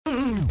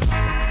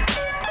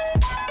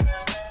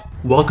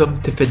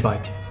Welcome to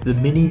FittBite, the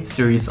mini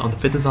series on the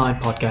Fit Design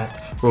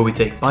podcast where we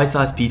take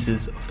bite-sized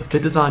pieces of the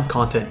fit design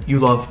content you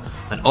love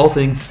on all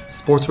things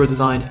sportswear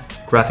design,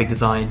 graphic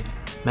design,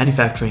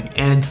 manufacturing,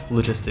 and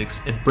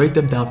logistics and break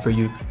them down for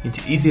you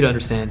into easy to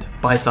understand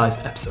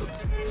bite-sized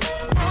episodes.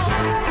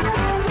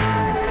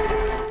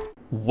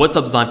 What's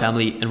up, design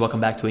family, and welcome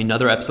back to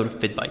another episode of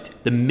FittBite,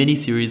 the mini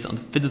series on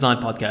the Fit Design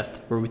podcast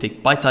where we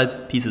take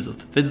bite-sized pieces of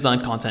the fit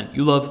design content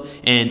you love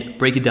and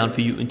break it down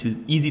for you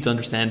into easy to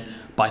understand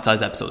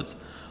bite-sized episodes.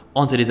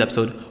 On today's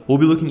episode, we'll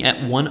be looking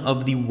at one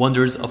of the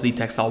wonders of the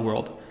textile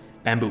world,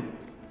 bamboo.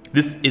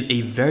 This is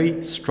a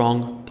very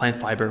strong plant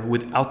fiber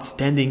with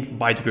outstanding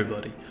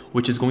biodegradability,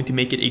 which is going to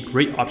make it a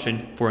great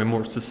option for a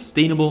more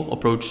sustainable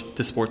approach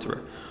to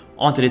sportswear.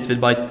 On today's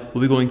FittBite,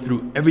 we'll be going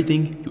through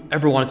everything you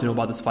ever wanted to know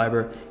about this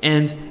fiber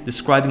and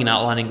describing and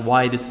outlining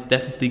why this is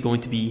definitely going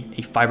to be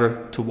a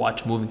fiber to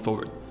watch moving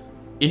forward.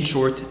 In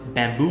short,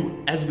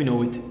 bamboo, as we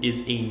know it,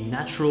 is a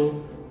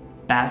natural,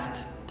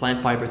 bast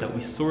plant fiber that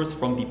we source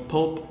from the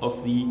pulp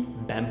of the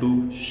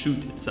bamboo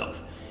shoot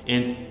itself.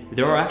 And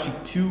there are actually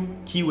two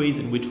key ways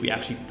in which we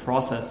actually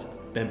process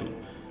bamboo.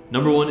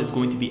 Number one is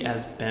going to be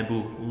as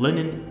bamboo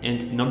linen,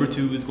 and number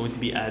two is going to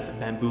be as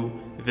bamboo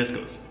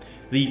viscose.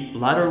 The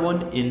latter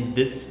one in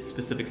this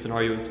specific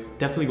scenario is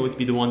definitely going to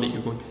be the one that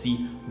you're going to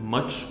see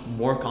much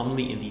more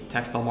commonly in the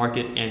textile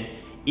market, and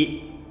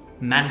it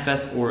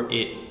manifests or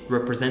it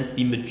represents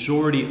the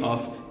majority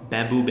of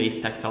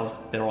bamboo-based textiles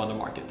that are on the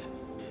market.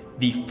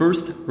 The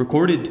first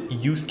recorded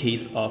use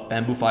case of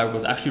bamboo fiber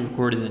was actually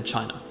recorded in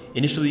China.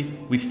 Initially,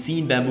 we've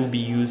seen bamboo be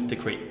used to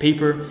create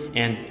paper,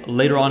 and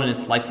later on in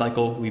its life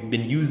cycle, we've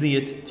been using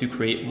it to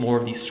create more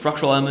of these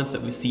structural elements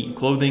that we see in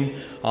clothing,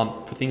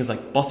 for things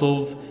like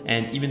bustles,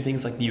 and even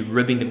things like the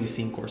ribbing that we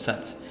see in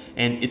corsets.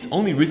 And it's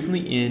only recently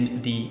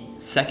in the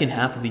second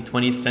half of the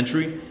 20th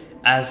century,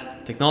 as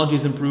technology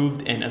has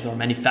improved and as our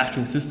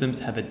manufacturing systems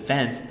have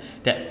advanced,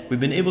 that we've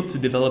been able to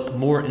develop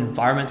more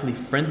environmentally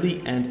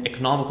friendly and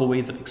economical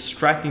ways of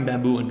extracting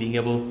bamboo and being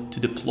able to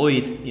deploy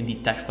it in the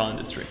textile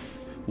industry.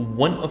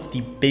 One of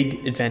the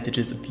big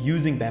advantages of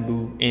using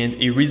bamboo, and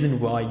a reason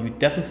why you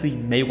definitely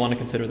may want to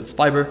consider this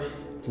fiber,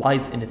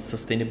 lies in its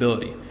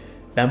sustainability.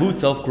 Bamboo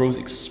itself grows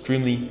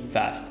extremely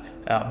fast.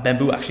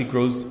 Bamboo actually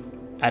grows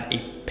at a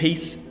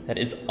pace that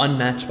is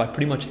unmatched by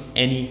pretty much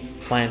any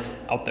plant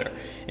out there.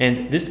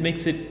 And this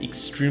makes it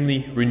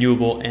extremely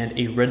renewable and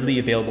a readily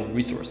available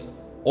resource.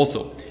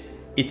 Also,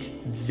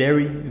 it's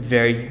very,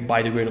 very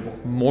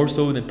biodegradable, more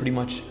so than pretty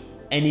much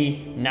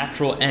any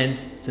natural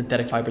and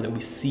synthetic fiber that we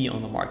see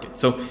on the market.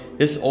 So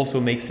this also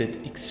makes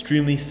it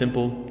extremely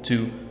simple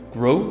to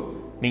grow,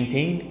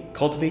 maintain,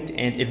 cultivate,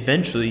 and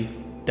eventually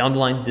down the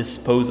line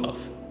dispose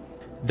of.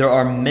 There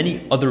are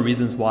many other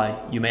reasons why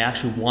you may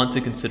actually want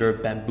to consider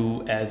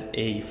bamboo as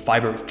a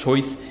fiber of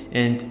choice,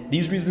 and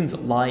these reasons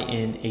lie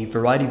in a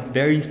variety of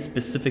very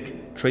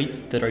specific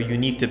traits that are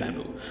unique to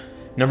bamboo.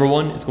 Number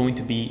one is going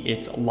to be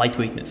its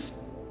lightweightness.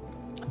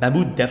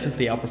 Bamboo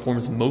definitely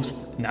outperforms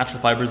most natural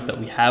fibers that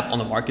we have on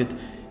the market,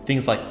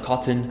 things like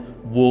cotton,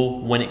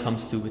 wool, when it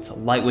comes to its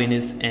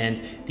lightweightness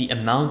and the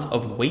amount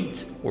of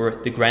weight or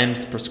the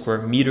grams per square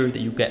meter that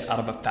you get out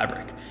of a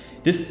fabric.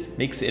 This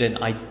makes it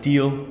an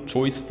ideal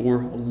choice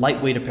for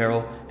lightweight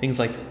apparel. Things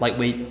like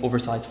lightweight,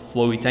 oversized,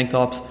 flowy tank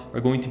tops are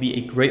going to be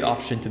a great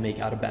option to make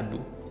out of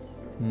bamboo.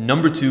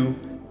 Number two,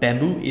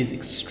 bamboo is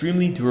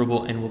extremely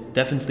durable and will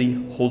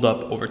definitely hold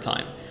up over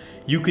time.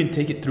 You can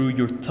take it through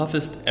your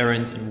toughest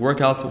errands and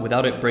workouts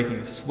without it breaking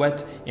a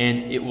sweat,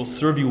 and it will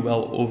serve you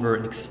well over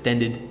an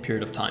extended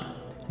period of time.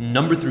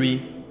 Number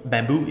three,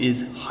 bamboo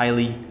is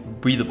highly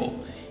breathable.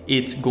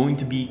 It's going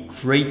to be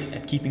great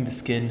at keeping the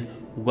skin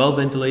well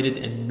ventilated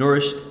and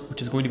nourished,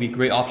 which is going to be a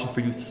great option for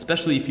you,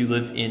 especially if you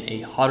live in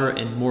a hotter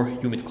and more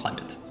humid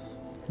climate.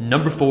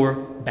 Number four,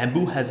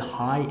 bamboo has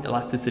high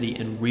elasticity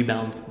and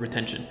rebound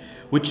retention,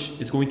 which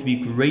is going to be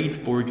great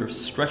for your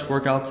stretch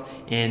workouts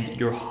and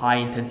your high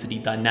intensity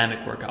dynamic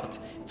workouts.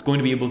 It's going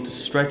to be able to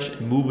stretch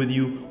and move with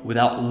you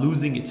without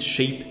losing its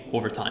shape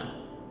over time.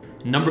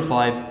 Number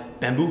five,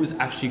 bamboo is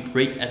actually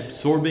great at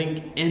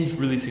absorbing and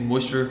releasing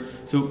moisture,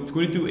 so it's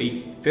going to do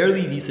a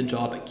fairly decent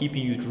job at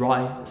keeping you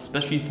dry,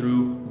 especially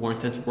through more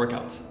intense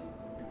workouts.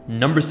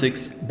 Number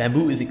six,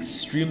 bamboo is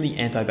extremely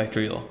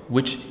antibacterial,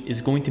 which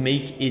is going to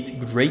make it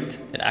great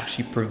at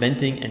actually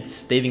preventing and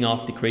staving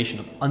off the creation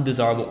of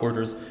undesirable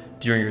odors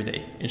during your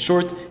day. In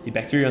short, the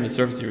bacteria on the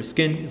surface of your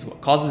skin is what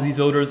causes these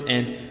odors,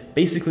 and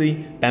basically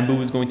bamboo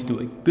is going to do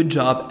a good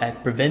job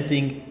at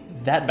preventing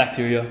that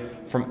bacteria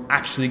from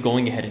actually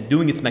going ahead and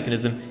doing its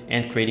mechanism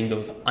and creating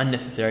those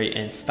unnecessary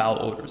and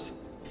foul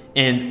odors.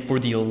 And for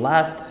the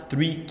last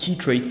three key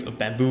traits of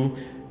bamboo,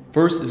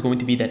 first is going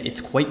to be that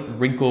it's quite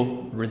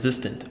wrinkle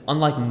resistant.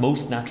 Unlike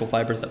most natural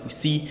fibers that we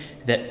see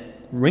that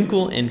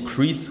wrinkle and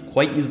crease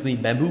quite easily,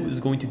 bamboo is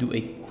going to do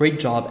a great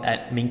job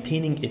at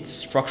maintaining its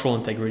structural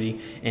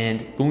integrity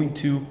and going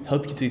to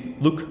help you to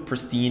look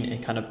pristine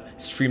and kind of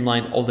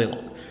streamlined all day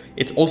long.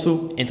 It's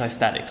also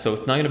anti-static, so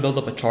it's not going to build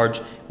up a charge,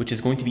 which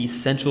is going to be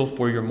essential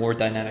for your more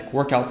dynamic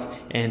workouts.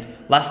 And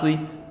lastly,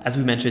 As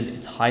we mentioned,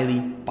 it's highly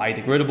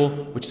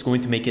biodegradable, which is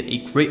going to make it a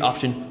great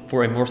option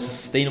for a more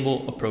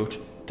sustainable approach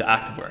to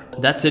activewear.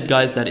 That's it,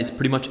 guys. That is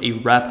pretty much a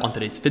wrap on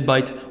today's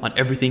FittBite on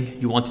everything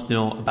you wanted to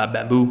know about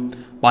bamboo.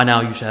 By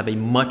now, you should have a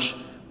much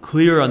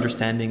clearer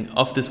understanding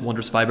of this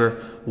wondrous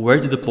fiber, where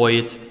to deploy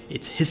it,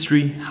 its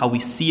history, how we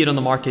see it on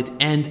the market,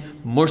 and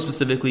more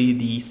specifically,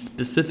 the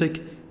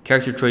specific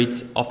character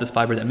traits of this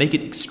fiber that make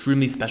it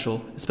extremely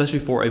special, especially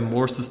for a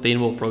more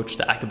sustainable approach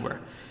to activewear.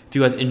 If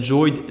you guys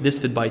enjoyed this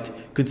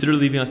FittBite, consider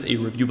leaving us a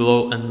review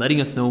below and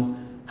letting us know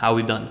how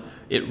we've done.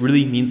 It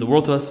really means the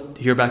world to us to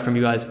hear back from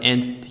you guys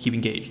and to keep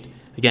engaged.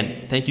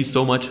 Again, thank you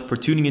so much for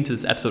tuning into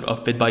this episode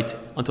of FittBite.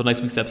 Until next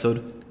week's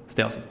episode,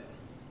 stay awesome.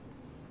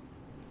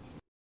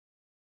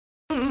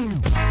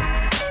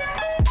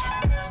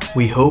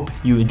 We hope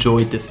you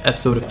enjoyed this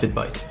episode of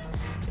FittBite.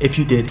 If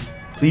you did,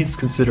 please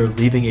consider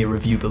leaving a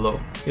review below.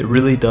 It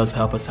really does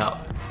help us out.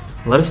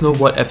 Let us know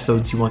what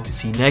episodes you want to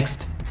see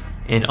next.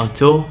 And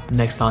until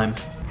next time,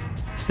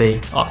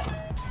 stay awesome.